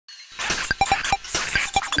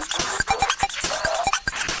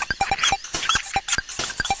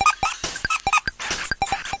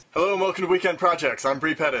welcome to Weekend Projects. I'm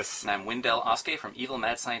Bree Pettis. And I'm Windell Oskay from Evil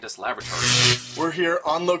Mad Scientist Laboratories. We're here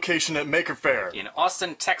on location at Maker Faire in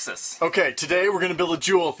Austin, Texas. Okay, today we're going to build a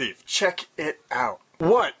Joule Thief. Check it out.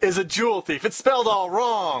 What is a Joule Thief? It's spelled all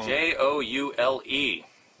wrong. Joule.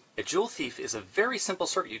 A Joule Thief is a very simple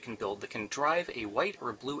circuit you can build that can drive a white or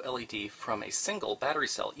a blue LED from a single battery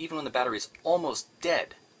cell, even when the battery is almost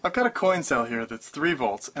dead. I've got a coin cell here that's 3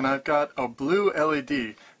 volts, and I've got a blue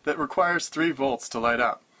LED that requires 3 volts to light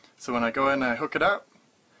up. So when I go in and I hook it up,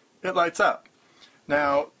 it lights up.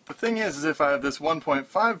 Now, the thing is if I have this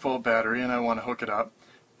 1.5 volt battery and I want to hook it up,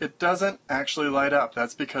 it doesn't actually light up.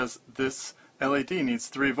 That's because this LED needs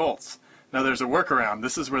 3 volts. Now there's a workaround.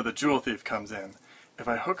 This is where the Joule Thief comes in. If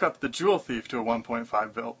I hook up the Joule Thief to a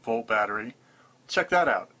 1.5 volt battery, check that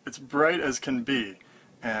out. It's bright as can be,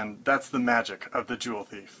 and that's the magic of the Joule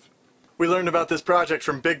Thief. We learned about this project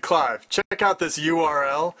from Big Clive. Check out this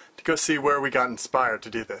URL to go see where we got inspired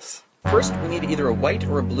to do this. First, we need either a white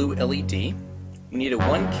or a blue LED. We need a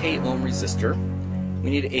 1K ohm resistor.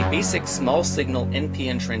 We need a basic small signal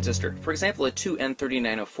NPN transistor, for example a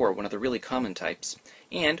 2N3904, one of the really common types.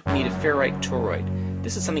 And we need a ferrite toroid.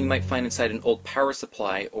 This is something you might find inside an old power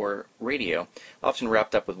supply or radio, often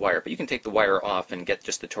wrapped up with wire, but you can take the wire off and get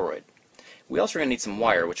just the toroid. We also are going to need some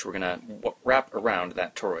wire, which we're going to wrap around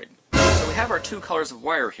that toroid. So we have our 2 colors of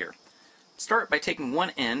wire here. Start by taking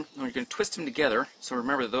one end, and we're going to twist them together, so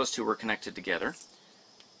remember that those 2 were connected together.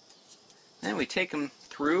 Then we take them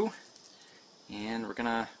through, and we're going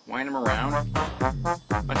to wind them around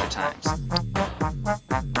a bunch of times.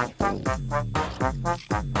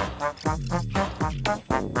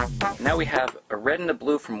 Now we have a red and a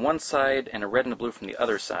blue from one side, and a red and a blue from the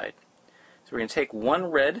other side. So we're going to take one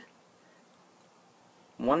red,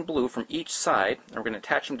 one blue from each side, and we're going to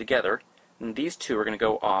attach them together, and these 2 are going to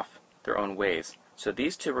go off their own ways. So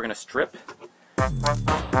these 2 we're going to strip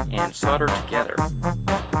and solder together.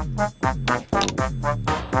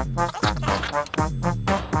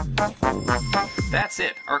 That's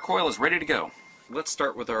it. Our coil is ready to go. Let's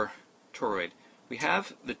start with our toroid. We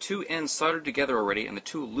have the 2 ends soldered together already and the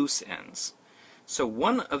 2 loose ends. So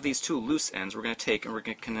one of these 2 loose ends we're going to take and we're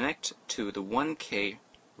going to connect to the 1K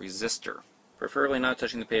resistor. Preferably not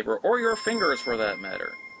touching the paper or your fingers for that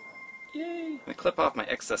matter. Yay! I'm going to clip off my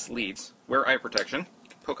excess leads, wear eye protection,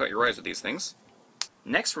 poke out your eyes with these things.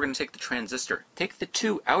 Next we're going to take the transistor. Take the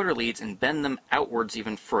 2 outer leads and bend them outwards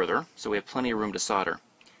even further, so we have plenty of room to solder.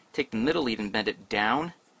 Take the middle lead and bend it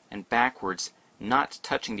down and backwards, not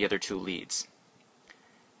touching the other 2 leads.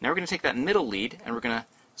 Now we're going to take that middle lead and we're going to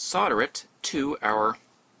solder it to our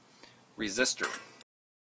resistor.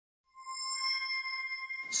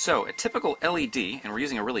 So a typical LED, and we're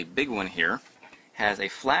using a really big one here, has a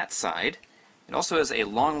flat side. It also has a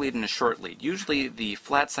long lead and a short lead. Usually the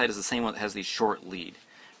flat side is the same one that has the short lead.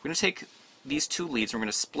 We're going to take these 2 leads and we're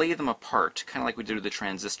going to splay them apart, kind of like we do with the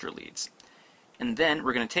transistor leads. And then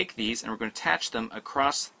we're going to take these and we're going to attach them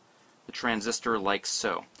across the transistor like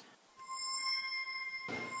so.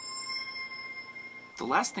 The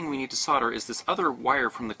last thing we need to solder is this other wire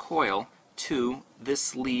from the coil to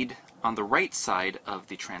this lead on the right side of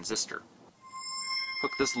the transistor.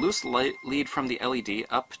 Hook this loose lead from the LED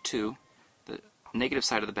up to the negative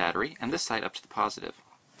side of the battery, and this side up to the positive.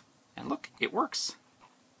 And look, it works!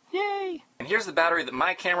 Yay! And here's the battery that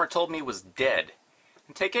my camera told me was dead.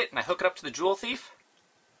 And take it and I hook it up to the Joule Thief.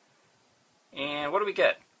 And what do we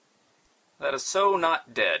get? That is so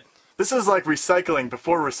not dead. This is like recycling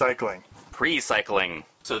before recycling. Pre-cycling.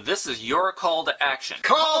 So this is your call to action.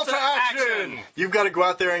 Call to action! You've got to go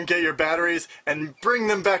out there and get your batteries and bring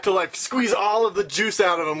them back to life. Squeeze all of the juice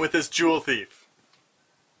out of them with this Joule Thief.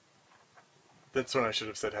 That's when I should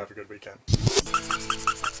have said have a good weekend.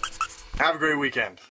 Have a great weekend.